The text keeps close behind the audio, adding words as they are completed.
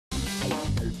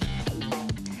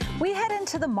We head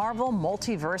into the Marvel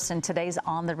multiverse in today's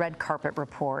On the Red Carpet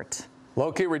report.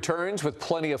 Loki returns with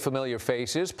plenty of familiar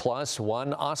faces, plus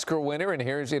one Oscar winner. And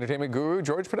here's entertainment guru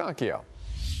George Pinocchio.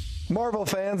 Marvel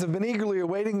fans have been eagerly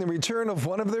awaiting the return of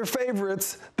one of their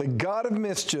favorites, the god of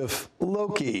mischief,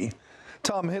 Loki.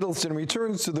 Tom Hiddleston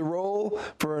returns to the role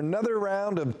for another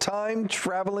round of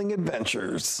time-traveling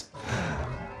adventures.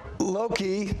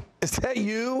 Loki, is that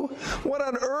you? What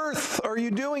on earth are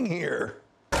you doing here?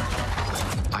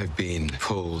 I've been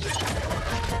pulled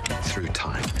through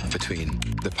time between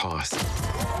the past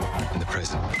and the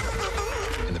present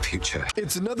and the future.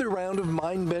 It's another round of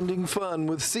mind-bending fun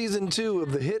with season 2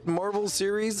 of the hit Marvel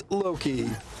series Loki.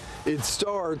 Its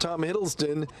star, Tom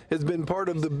Hiddleston, has been part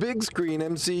of the big screen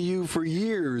MCU for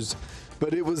years,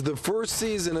 but it was the first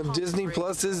season of Disney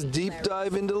Plus's deep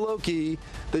dive into Loki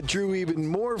that drew even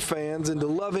more fans into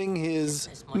loving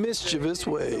his mischievous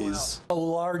ways. A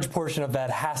large portion of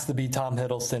that has to be Tom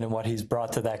Hiddleston and what he's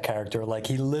brought to that character. Like,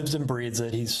 he lives and breathes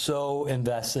it. He's so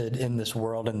invested in this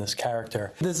world and this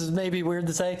character. This is maybe weird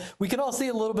to say. We can all see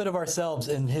a little bit of ourselves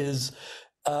in his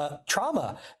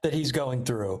trauma that he's going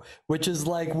through, which is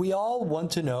like, we all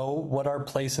want to know what our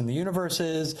place in the universe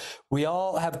is. We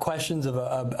all have questions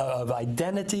of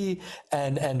identity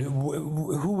and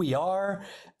who we are.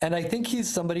 And I think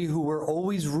he's somebody who we're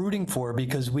always rooting for,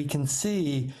 because we can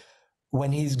see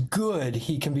when he's good,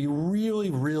 he can be really,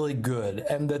 really good.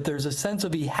 And that there's a sense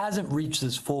of he hasn't reached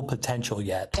his full potential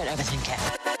yet. Get everything,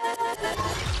 Cat.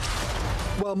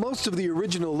 While most of the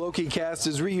original Loki cast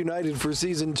is reunited for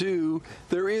season 2,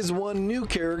 there is one new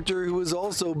character who is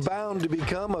also bound to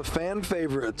become a fan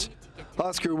favorite.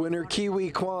 Oscar winner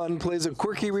Kiwi Kwan plays a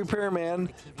quirky repairman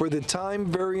for the Time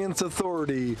Variance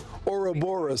Authority,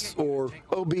 Ouroboros, or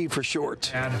OB for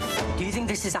short. Do you think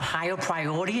this is a higher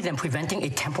priority than preventing a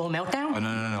temporal meltdown? Oh, no.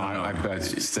 I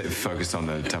stay focused on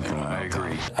the temporal. I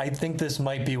agree. I think this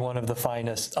might be one of the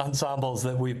finest ensembles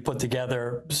that we've put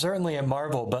together, certainly at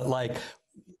Marvel, but like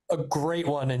a great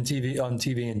one on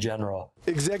TV in general.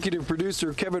 Executive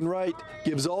producer Kevin Wright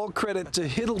gives all credit to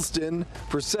Hiddleston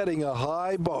for setting a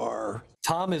high bar.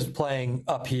 Tom is playing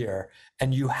up here,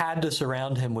 and you had to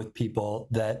surround him with people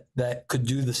that could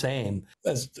do the same.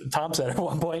 As Tom said at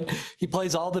one point, he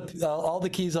plays all the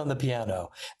keys on the piano,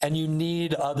 and you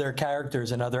need other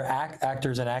characters and other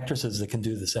actors and actresses that can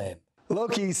do the same.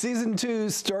 Loki season 2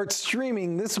 starts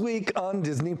streaming this week on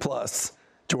Disney Plus.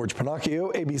 George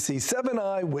Pinocchio, ABC 7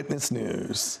 Eyewitness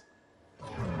News.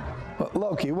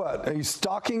 Loki, what? Are you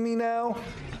stalking me now?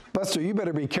 Buster, you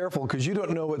better be careful, because you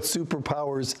don't know what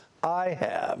superpowers I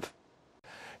have.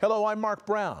 Hello, I'm Mark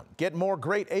Brown. Get more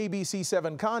great ABC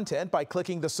 7 content by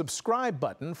clicking the subscribe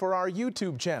button for our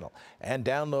YouTube channel. And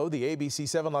download the ABC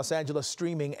 7 Los Angeles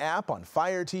streaming app on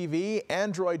Fire TV,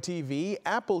 Android TV,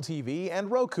 Apple TV,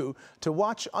 and Roku to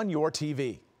watch on your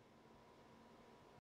TV.